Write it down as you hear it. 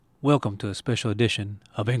Welcome to a special edition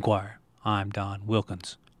of Inquire. I'm Don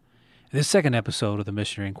Wilkins. In this second episode of the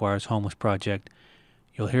Missionary Inquire's Homeless Project,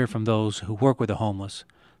 you'll hear from those who work with the homeless,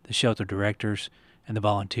 the shelter directors, and the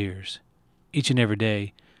volunteers. Each and every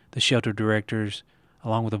day, the shelter directors,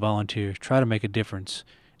 along with the volunteers, try to make a difference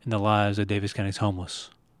in the lives of Davis County's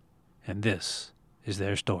homeless. And this is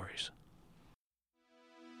their stories.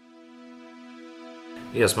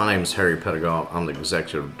 Yes, my name is Harry Pettigault. I'm the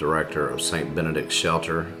Executive Director of St. Benedict's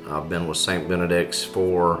Shelter. I've been with St. Benedict's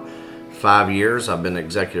for 5 years. I've been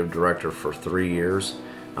Executive Director for 3 years.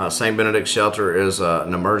 St. Benedict's Shelter is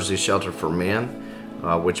an emergency shelter for men,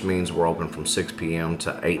 which means we're open from 6 p.m.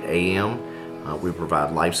 to 8 a.m. We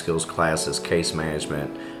provide life skills classes, case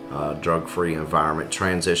management, drug-free environment,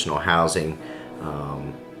 transitional housing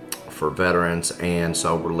for veterans, and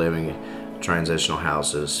sober living transitional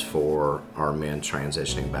houses for our men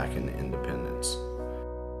transitioning back into independence.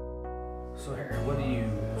 So Harry, what do you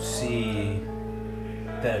see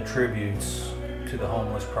that attributes to the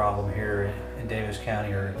homeless problem here in Davis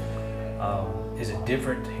County, or is it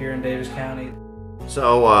different here in Davis County?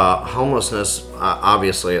 So homelessness,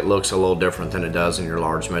 obviously it looks a little different than it does in your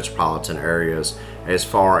large metropolitan areas. As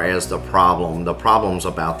far as the problem's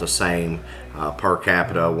about the same per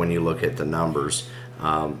capita when you look at the numbers.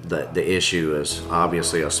 The issue is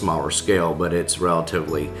obviously a smaller scale, but it's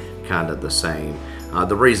relatively kind of the same.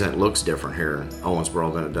 The reason it looks different here in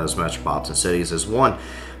Owensboro than it does metropolitan cities is, one,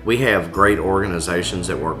 we have great organizations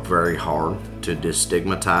that work very hard to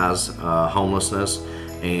destigmatize homelessness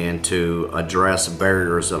and to address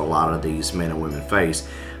barriers that a lot of these men and women face.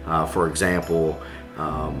 For example,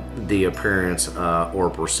 the appearance or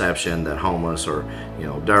perception that homeless are,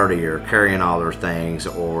 dirty or carrying all their things,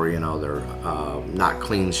 or they're not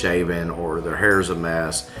clean shaven, or their hair's a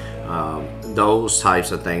mess. Those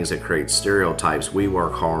types of things that create stereotypes, we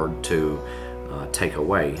work hard to take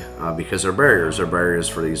away because they're barriers. They're barriers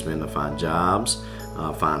for these men to find jobs,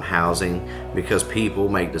 find housing, because people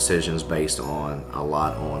make decisions based on a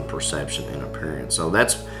lot on perception and appearance. So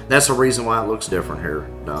that's the reason why it looks different here,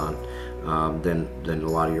 Don. Than a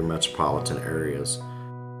lot of your metropolitan areas.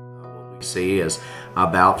 What we see is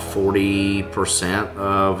about 40%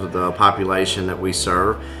 of the population that we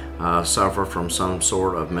serve suffer from some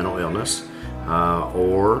sort of mental illness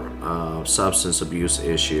or substance abuse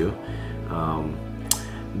issue.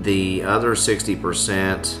 The other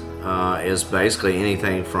 60% is basically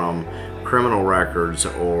anything from criminal records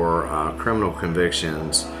or criminal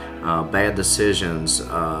convictions, bad decisions.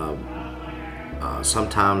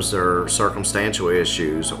 Sometimes there are circumstantial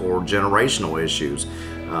issues or generational issues.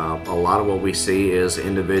 A lot of what we see is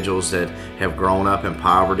individuals that have grown up in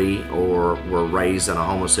poverty or were raised in a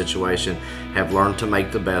homeless situation have learned to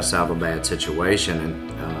make the best out of a bad situation,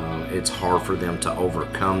 and it's hard for them to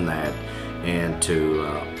overcome that and to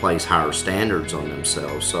place higher standards on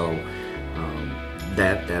themselves. So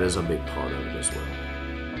that is a big part of it as well.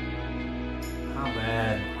 How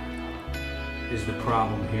bad is the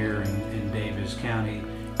problem here in Davis County?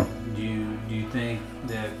 Do you think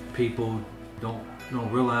that people don't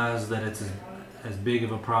realize that it's as big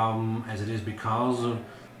of a problem as it is because of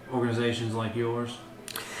organizations like yours?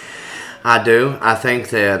 I do. I think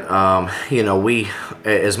that we,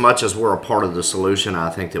 as much as we're a part of the solution, I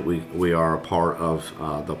think that we are a part of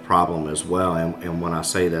the problem as well. And when I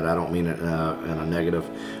say that, I don't mean it in a negative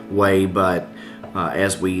way, but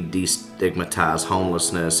as we destigmatize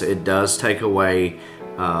homelessness, it does take away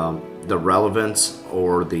the relevance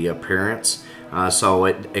or the appearance. So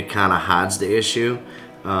it kind of hides the issue.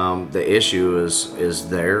 The issue is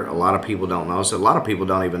there. A lot of people don't know. So a lot of people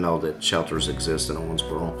don't even know that shelters exist in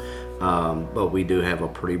Owensboro. But we do have a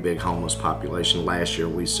pretty big homeless population. Last year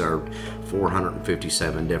we served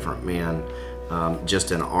 457 different men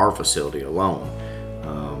just in our facility alone.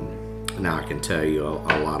 Now I can tell you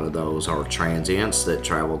a lot of those are transients that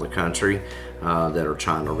travel the country that are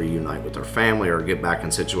trying to reunite with their family or get back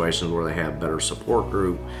in situations where they have better support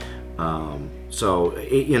group. So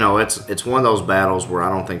it's one of those battles where I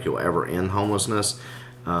don't think you'll ever end homelessness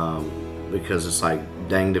because it's like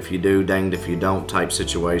danged if you do, danged if you don't type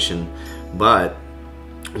situation. But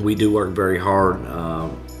we do work very hard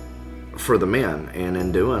for the men, and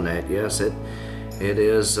in doing that, yes,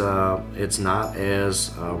 it's not as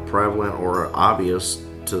prevalent or obvious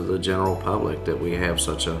to the general public that we have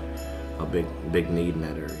such a big need in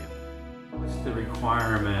that area. What's the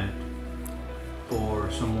requirement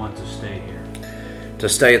for someone to stay here? To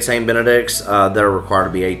stay at St. Benedict's, they're required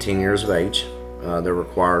to be 18 years of age. They're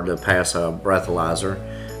required to pass a breathalyzer.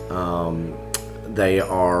 They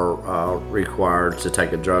are required to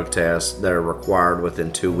take a drug test. They're required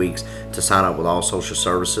within 2 weeks to sign up with all social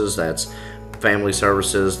services. That's Family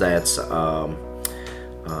Services, that's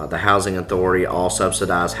the Housing Authority, all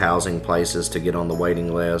subsidized housing places to get on the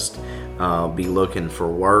waiting list. Be looking for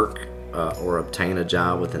work or obtain a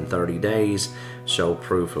job within 30 days, show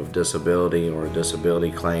proof of disability or a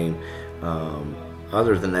disability claim.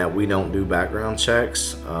 Other than that, we don't do background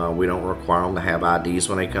checks. We don't require them to have IDs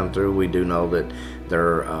when they come through. We do know that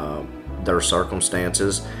their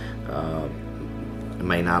circumstances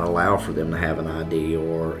may not allow for them to have an ID,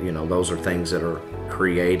 or those are things that are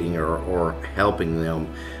creating or helping them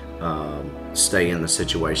stay in the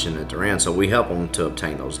situation that they're in. So we help them to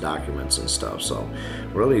obtain those documents and stuff. So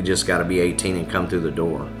really, you just got to be 18 and come through the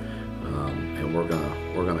door, and we're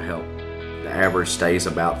gonna help. The average stays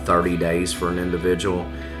about 30 days for an individual.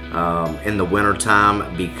 In the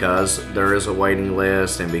wintertime, because there is a waiting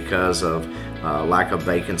list and because of lack of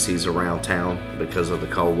vacancies around town because of the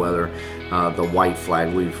cold weather, the White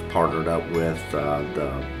Flag, we've partnered up with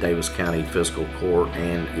the Davis County Fiscal Court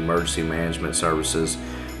and Emergency Management Services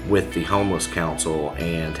with the Homeless Council,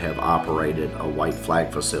 and have operated a White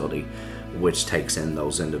Flag facility which takes in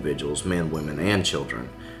those individuals, men, women, and children,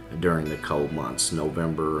 during the cold months,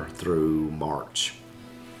 November through March.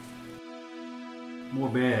 More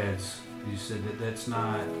beds. You said that that's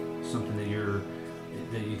not something that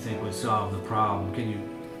you think would solve the problem. Can you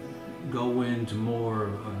go into more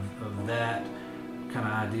of that kind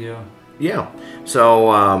of idea? Yeah.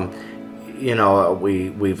 So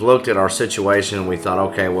we've looked at our situation and we thought,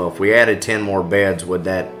 okay, well, if we added 10 more beds, would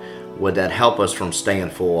that help us from staying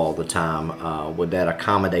full all the time? Would that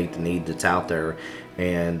accommodate the need that's out there?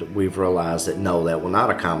 And we've realized that no, that will not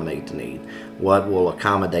accommodate the need. What will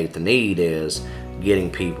accommodate the need is getting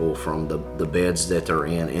people from the beds that they're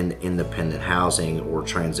in independent housing or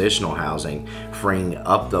transitional housing, freeing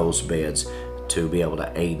up those beds to be able to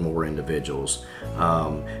aid more individuals.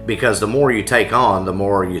 Because the more you take on,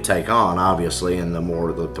 obviously, and the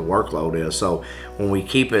more the workload is. So when we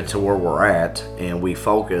keep it to where we're at and we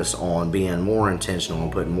focus on being more intentional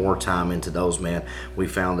and putting more time into those men, we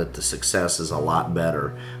found that the success is a lot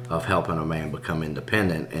better of helping a man become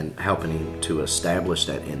independent and helping him to establish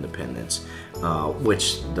that independence,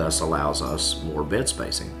 which thus allows us more bed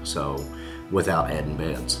spacing, so without adding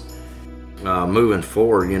beds. Moving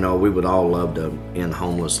forward, we would all love to end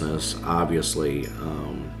homelessness. Obviously,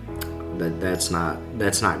 that's not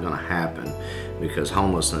going to happen, because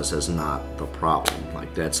homelessness is not the problem.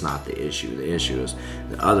 Like, that's not the issue. The issue is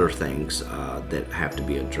the other things that have to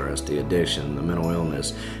be addressed: the addiction, the mental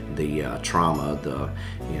illness, the trauma, the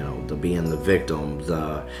being the victim,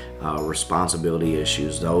 the responsibility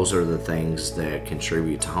issues. Those are the things that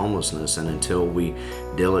contribute to homelessness. And until we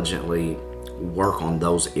diligently work on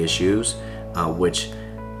those issues, which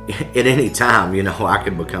at any time, I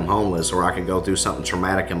could become homeless, or I could go through something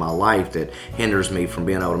traumatic in my life that hinders me from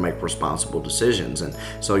being able to make responsible decisions. And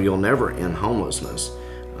so you'll never end homelessness,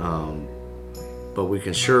 but we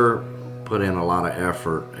can sure put in a lot of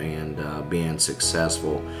effort and being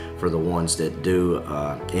successful for the ones that do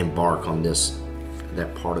embark on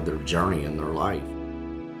that part of their journey in their life.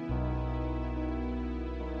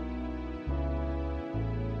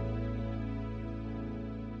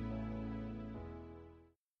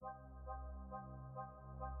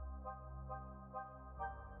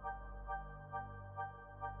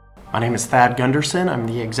 My name is Thad Gunderson. I'm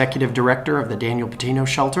the Executive Director of the Daniel Patino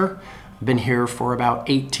Shelter. I've been here for about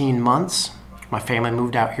 18 months. My family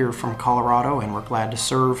moved out here from Colorado, and we're glad to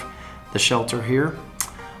serve the shelter here.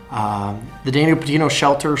 The Daniel Patino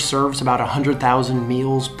Shelter serves about 100,000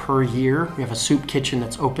 meals per year. We have a soup kitchen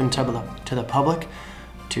that's open to the public,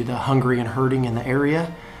 to the hungry and hurting in the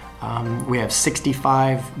area. We have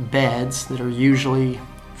 65 beds that are usually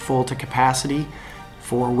full to capacity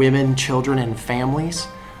for women, children, and families.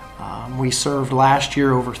 We served last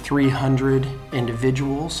year over 300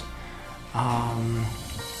 individuals.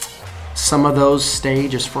 Some of those stay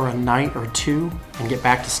just for a night or two and get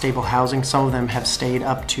back to stable housing. Some of them have stayed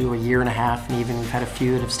up to a year and a half, and even we've had a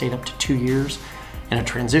few that have stayed up to 2 years in a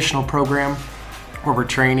transitional program where we're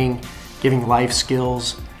training, giving life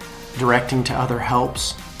skills, directing to other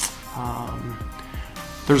helps.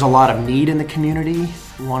 There's a lot of need in the community.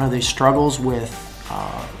 One of the struggles with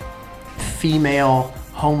female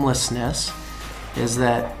homelessness is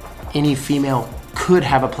that any female could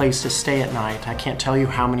have a place to stay at night. I can't tell you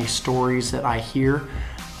how many stories that I hear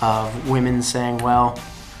of women saying, well,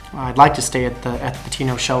 I'd like to stay at the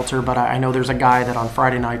Patino Shelter, but I know there's a guy that on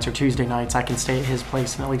Friday nights or Tuesday nights I can stay at his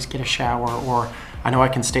place and at least get a shower, or I know I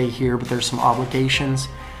can stay here, but there's some obligations.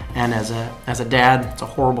 And as a dad, it's a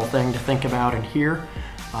horrible thing to think about and hear.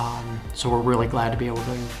 So we're really glad to be able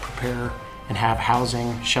to prepare and have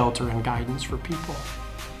housing, shelter, and guidance for people.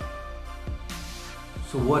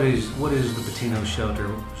 So what is the Patino Shelter's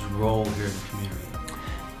role here in the community?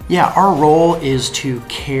 Yeah, our role is to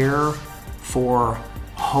care for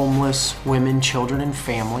homeless women, children, and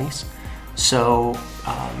families. So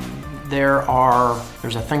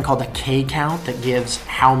there's a thing called the K count that gives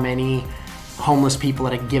how many homeless people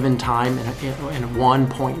at a given time in one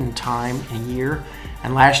point in time in a year.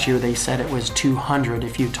 And last year they said it was 200.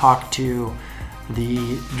 If you talk to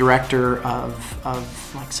the director of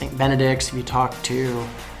like St. Benedict's, if you talk to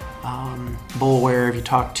Bulware, if you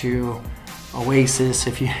talk to Oasis,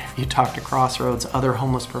 if you talk to Crossroads, other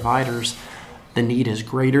homeless providers, the need is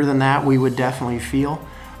greater than that, we would definitely feel.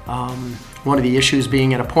 One of the issues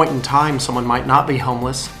being at a point in time, someone might not be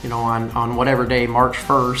homeless, on whatever day, March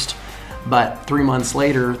 1st, but 3 months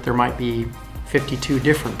later, there might be 52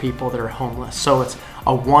 different people that are homeless. So it's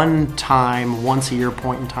a one-time, once-a-year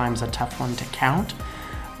point in time is a tough one to count.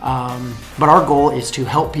 But our goal is to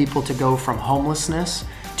help people to go from homelessness,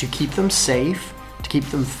 to keep them safe, to keep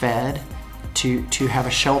them fed, to have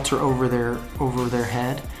a shelter over their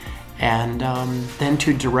head, and then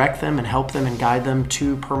to direct them and help them and guide them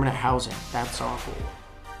to permanent housing. That's our goal.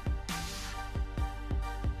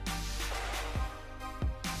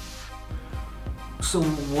 So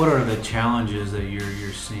what are the challenges that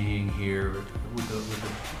you're seeing here with the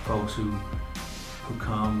folks who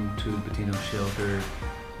come to Patino Shelter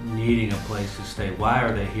needing a place to stay? Why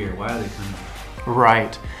are they here? Why are they coming?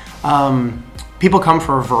 Right. People come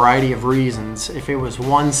for a variety of reasons. If it was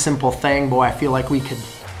one simple thing, boy, I feel like we could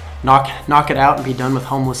knock it out and be done with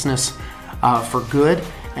homelessness for good,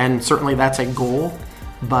 and certainly that's a goal.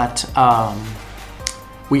 But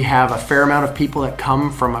we have a fair amount of people that come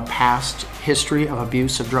from a past history of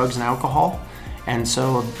abuse of drugs and alcohol, and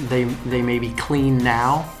so they may be clean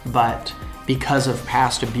now, but because of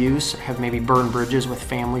past abuse have maybe burned bridges with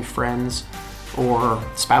family, friends, or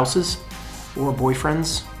spouses, or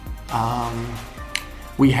boyfriends.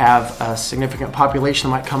 We have a significant population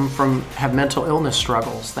that might have mental illness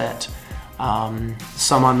struggles, that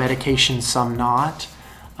some on medication, some not.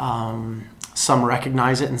 Some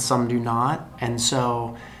recognize it and some do not. And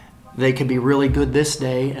so they could be really good this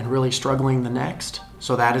day and really struggling the next.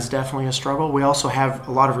 So that is definitely a struggle. We also have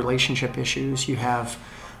a lot of relationship issues. You have,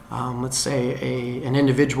 let's say, an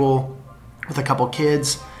individual with a couple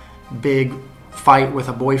kids, big fight with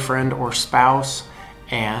a boyfriend or spouse,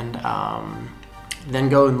 and then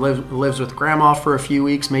go and lives with grandma for a few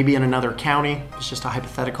weeks, maybe in another county. It's just a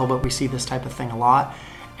hypothetical, but we see this type of thing a lot.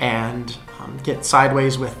 And get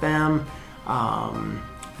sideways with them.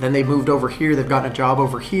 Then they moved over here, they've gotten a job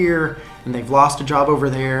over here, and they've lost a job over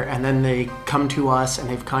there, and then they come to us and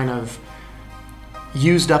they've kind of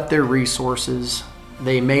used up their resources.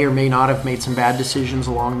 They may or may not have made some bad decisions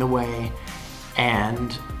along the way,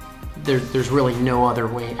 and there's really no other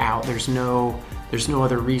way out. There's no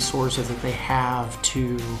other resources that they have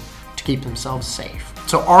to keep themselves safe.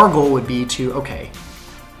 So our goal would be to, okay,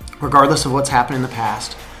 regardless of what's happened in the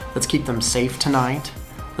past, let's keep them safe tonight.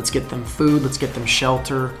 Let's get them food, let's get them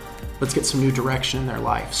shelter, let's get some new direction in their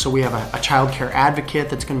life. So we have a child care advocate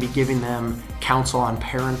that's going to be giving them counsel on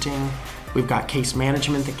parenting. We've got case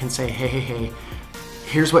management that can say, hey,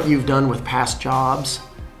 here's what you've done with past jobs.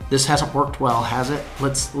 This hasn't worked well, has it?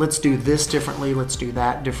 Let's do this differently, let's do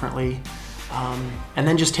that differently. And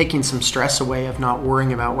then just taking some stress away of not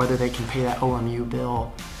worrying about whether they can pay that OMU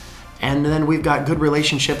bill. And then we've got good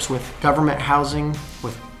relationships with government housing,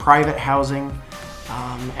 with private housing,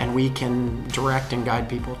 and we can direct and guide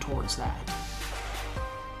people towards that.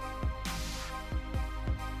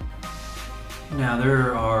 Now,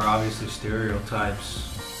 there are obviously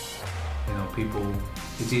stereotypes. People,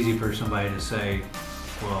 it's easy for somebody to say,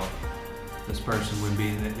 well, this person would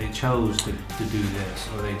be, they chose to do this,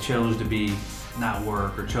 or they chose to be not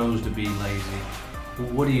work, or chose to be lazy.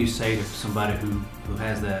 What do you say to somebody who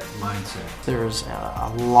has that mindset? There's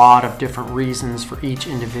a lot of different reasons for each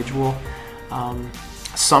individual.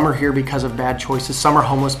 Some are here because of bad choices. Some are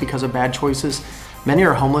homeless because of bad choices. Many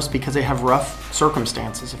are homeless because they have rough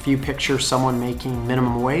circumstances. If you picture someone making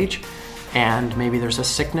minimum wage and maybe there's a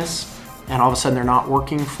sickness and all of a sudden they're not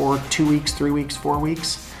working for 2 weeks, 3 weeks, 4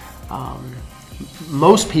 weeks.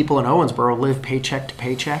 Most people in Owensboro live paycheck to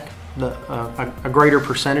paycheck. A greater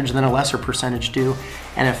percentage than a lesser percentage do.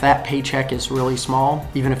 And if that paycheck is really small,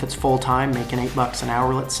 even if it's full-time, making $8 an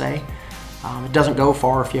hour, let's say, it doesn't go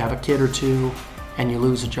far if you have a kid or two and you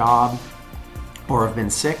lose a job or have been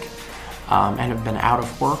sick and have been out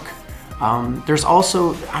of work. There's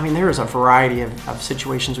also, there is a variety of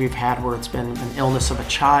situations we've had where it's been an illness of a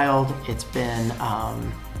child. It's been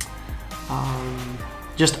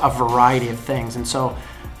just a variety of things. And so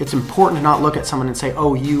it's important to not look at someone and say,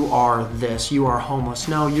 oh, you are this, you are homeless.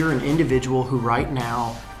 No, you're an individual who right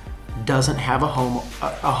now doesn't have a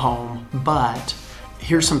home, but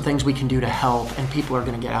here's some things we can do to help, and people are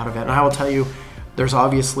going to get out of it. And I will tell you, there's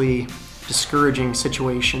obviously discouraging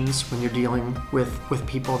situations when you're dealing with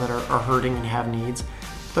people that are hurting and have needs.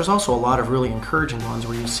 There's also a lot of really encouraging ones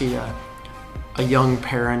where you see a young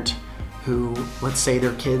parent who, let's say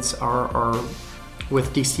their kids are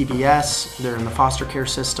with DCVS, they're in the foster care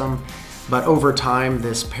system, but over time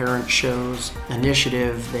this parent shows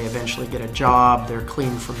initiative, they eventually get a job, they're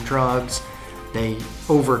clean from drugs, they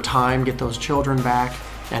over time get those children back,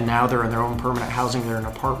 and now they're in their own permanent housing, they're in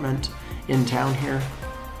an apartment in town here.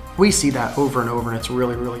 We see that over and over, and it's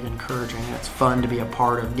really, really encouraging, and it's fun to be a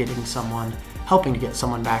part of helping to get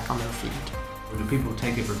someone back on their feet. Or do people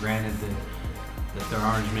take it for granted that there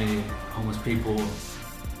aren't as many homeless people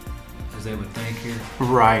as they would think here?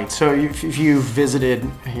 Right. So if you've visited,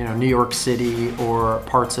 New York City or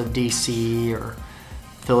parts of DC or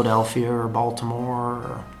Philadelphia or Baltimore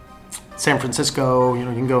or San Francisco, you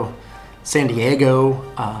can go San Diego.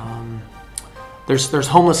 There's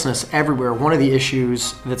homelessness everywhere. One of the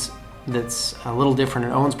issues that's a little different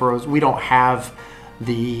in Owensboro is we don't have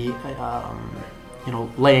the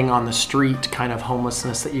laying on the street kind of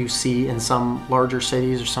homelessness that you see in some larger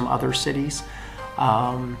cities or some other cities.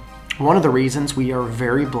 One of the reasons we are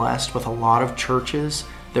very blessed with a lot of churches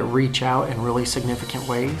that reach out in really significant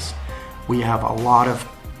ways. We have a lot of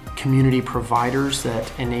community providers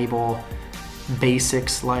that enable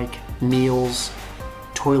basics like meals,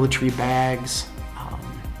 toiletry bags,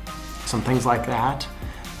 some things like that.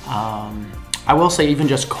 I will say even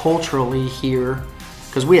just culturally here,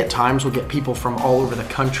 because we at times will get people from all over the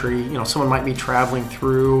country. Someone might be traveling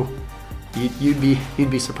through. You'd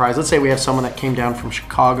be surprised. Let's say we have someone that came down from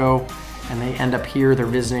Chicago and they end up here. They're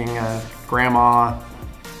visiting a grandma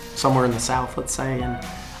somewhere in the South, let's say,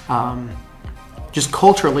 and just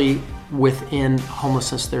culturally within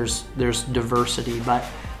homelessness, there's diversity. But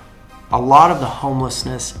a lot of the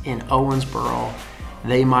homelessness in Owensboro,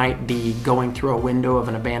 they might be going through a window of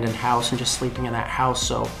an abandoned house and just sleeping in that house.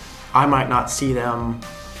 So I might not see them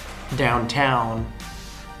downtown,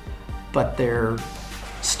 but they're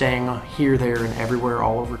staying here, there, and everywhere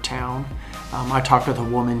all over town. I talked with a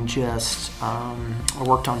woman I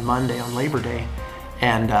worked on Monday, on Labor Day,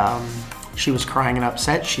 and she was crying and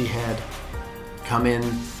upset. She had come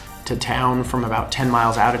in to town from about 10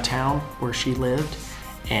 miles out of town where she lived,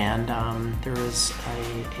 and there was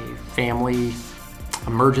a family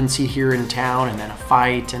emergency here in town, and then a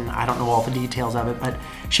fight, and I don't know all the details of it, but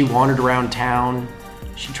she wandered around town.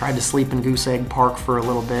 She tried to sleep in Goose Egg Park for a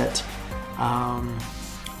little bit,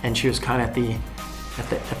 and she was kind of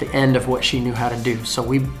at the end of what she knew how to do. So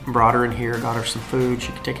we brought her in here, got her some food,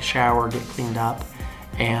 she could take a shower, get cleaned up,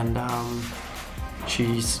 and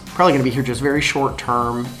she's probably going to be here just very short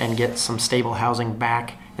term and get some stable housing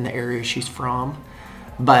back in the area she's from.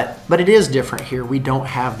 But it is different here. We don't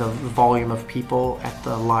have the volume of people at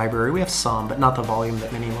the library. We have some, but not the volume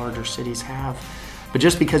that many larger cities have. But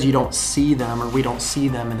just because you don't see them, or we don't see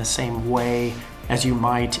them in the same way as you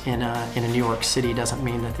might in a New York City, doesn't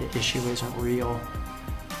mean that the issue isn't real.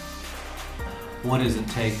 What does it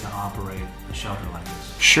take to operate a shelter like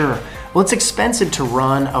this? Sure. Well, it's expensive to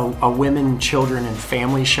run a women, children, and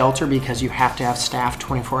family shelter because you have to have staff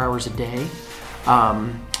 24 hours a day.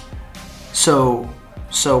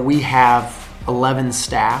 So we have 11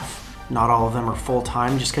 staff. Not all of them are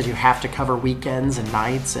full-time, just because you have to cover weekends and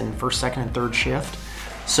nights and first, second, and third shift.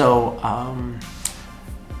 So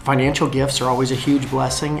financial gifts are always a huge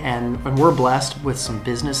blessing, and we're blessed with some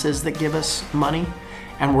businesses that give us money,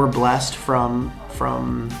 and we're blessed from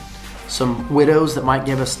some widows that might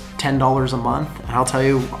give us $10 a month. And I'll tell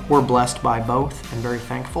you, we're blessed by both and very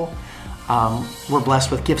thankful. We're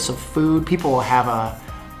blessed with gifts of food. People will have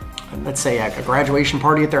let's say a graduation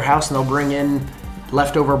party at their house, and they'll bring in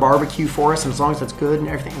leftover barbecue for us, and as long as it's good and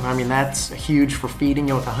everything, I mean, that's huge for feeding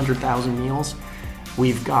with 100,000 meals.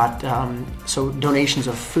 We've got so donations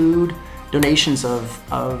of food, donations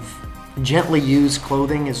of gently used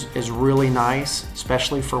clothing is really nice,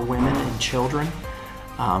 especially for women and children.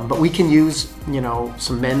 But we can use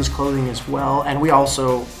some men's clothing as well, and we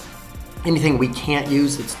also, anything we can't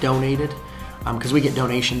use that's donated, because we get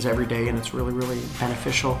donations every day and it's really, really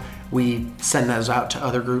beneficial. We send those out to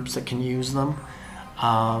other groups that can use them.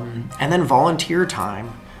 And then volunteer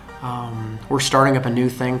time. We're starting up a new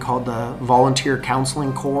thing called the Volunteer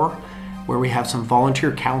Counseling Corps, where we have some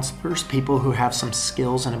volunteer counselors, people who have some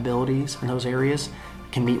skills and abilities in those areas,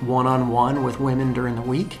 can meet one-on-one with women during the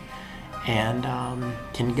week. and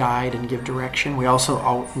can guide and give direction. We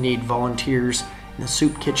also need volunteers in the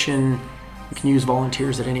soup kitchen. We can use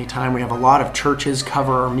volunteers at any time. We have a lot of churches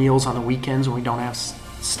cover our meals on the weekends when we don't have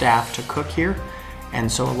staff to cook here.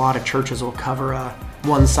 And so a lot of churches will cover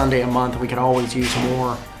one Sunday a month. We could always use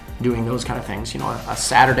more doing those kind of things. You know, a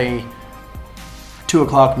Saturday 2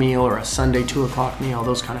 o'clock meal or a Sunday 2 o'clock meal,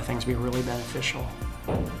 those kind of things would be really beneficial.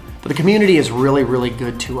 But the community is really, really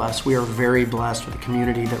good to us. We are very blessed with a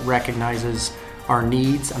community that recognizes our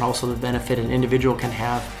needs and also the benefit an individual can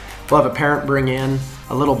have. We'll have a parent bring in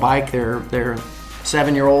a little bike. Their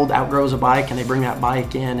 7-year-old outgrows a bike and they bring that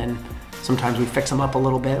bike in, and sometimes we fix them up a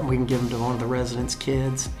little bit and we can give them to one of the residents'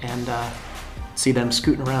 kids and see them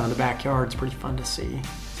scooting around in the backyard. It's pretty fun to see.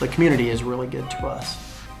 So the community is really good to us.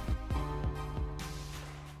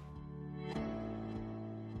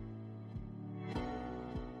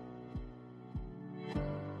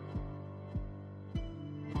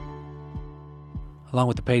 Along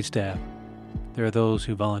with the paid staff, there are those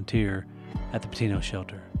who volunteer at the Patino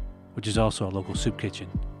Shelter, which is also a local soup kitchen.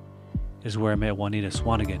 It is where I met Juanita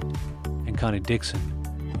Swanigan and Connie Dixon,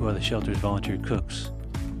 who are the shelter's volunteer cooks.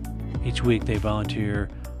 Each week they volunteer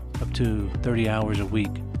up to 30 hours a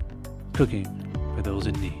week cooking for those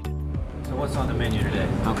in need. So what's on the menu today?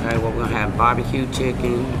 Okay, well, we're gonna have barbecue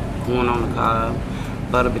chicken, corn on the cob,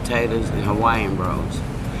 butter potatoes, and Hawaiian rolls.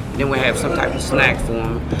 And then we have some type of snack for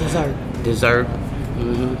them. Dessert.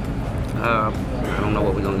 I don't know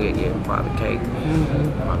what we're gonna get yet. Probably cake.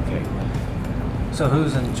 Probably cake. So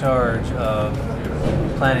who's in charge of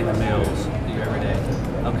planning the meals every day?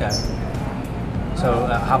 Okay. So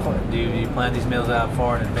how far do you plan these meals out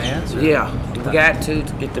far in advance? Or? Yeah, we got to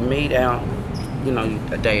get the meat out, you know,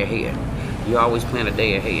 a day ahead. You always plan a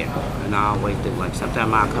day ahead, and I always do. Like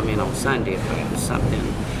sometimes I'll come in on Sunday if there's something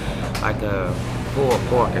like a pulled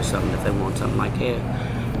pork or something. If they want something like that,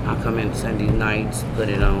 I'll come in Sunday nights, put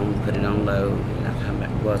it on low, and I come back.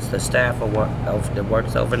 Well, it's the staff that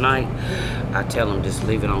works overnight. I tell them just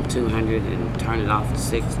leave it on 200 and turn it off to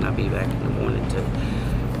 6, and I'll be back in the morning to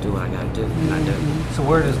do what I gotta do. And I do. So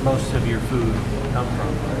where does most of your food come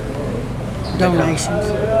from? Donations.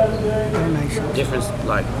 Different,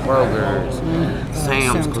 like Kroger's,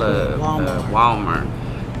 Sam's Club, Walmart.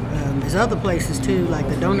 There's other places too, like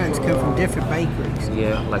the donuts come from different bakeries.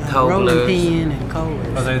 Yeah, like Rolling Kohler's. Pin and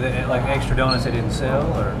Kohler's. Are they like extra donuts they didn't sell,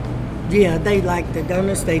 or? Yeah, they like the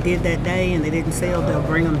donuts they did that day and they didn't sell. They'll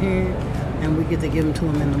bring them here, and we get to give them to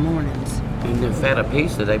them in the mornings. And then Feta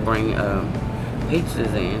Pizza, they bring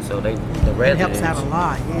pizzas in, so the It residents. helps out a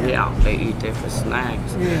lot. Yeah. Yeah, they eat different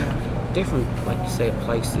snacks. Yeah. Different, like you said,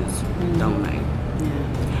 places donate. Yeah.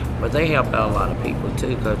 But they help out a lot of people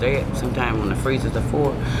too, because they sometimes when the freezers are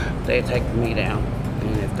full, they take the meat out,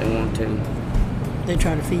 and if they want to. They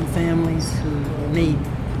try to feed families who need,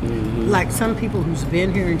 like some people who's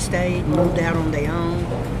been here and stayed, moved out on their own,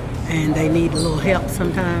 and they need a little help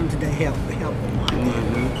sometimes. They help them like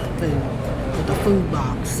that. With the food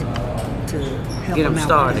box to help Get them 'em out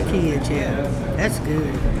started. with the kids. Yeah, that's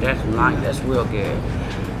good. That's nice. That's real good.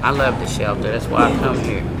 I love the shelter. That's why I come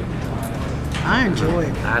here. I enjoy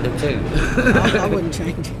it. I do too. I wouldn't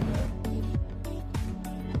change it.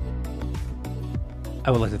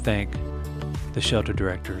 I would like to thank the shelter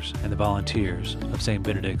directors and the volunteers of St.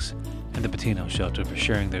 Benedict's and the Patino Shelter for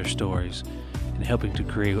sharing their stories and helping to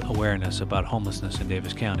create awareness about homelessness in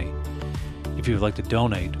Davis County. If you would like to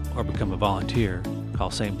donate or become a volunteer,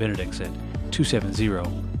 call St. Benedict's at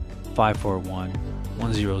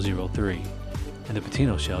 270-541-1003 and the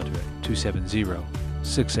Patino Shelter at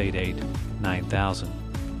 270-688-9000.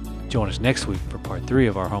 Join us next week for part 3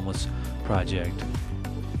 of our homeless project.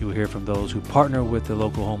 You will hear from those who partner with the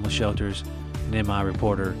local homeless shelters and MI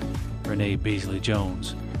reporter Renee Beasley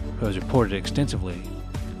Jones, who has reported extensively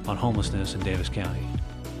on homelessness in Davis County.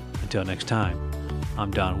 Until next time, I'm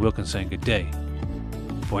Don Wilkinson. Good day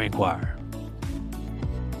for Inquirer.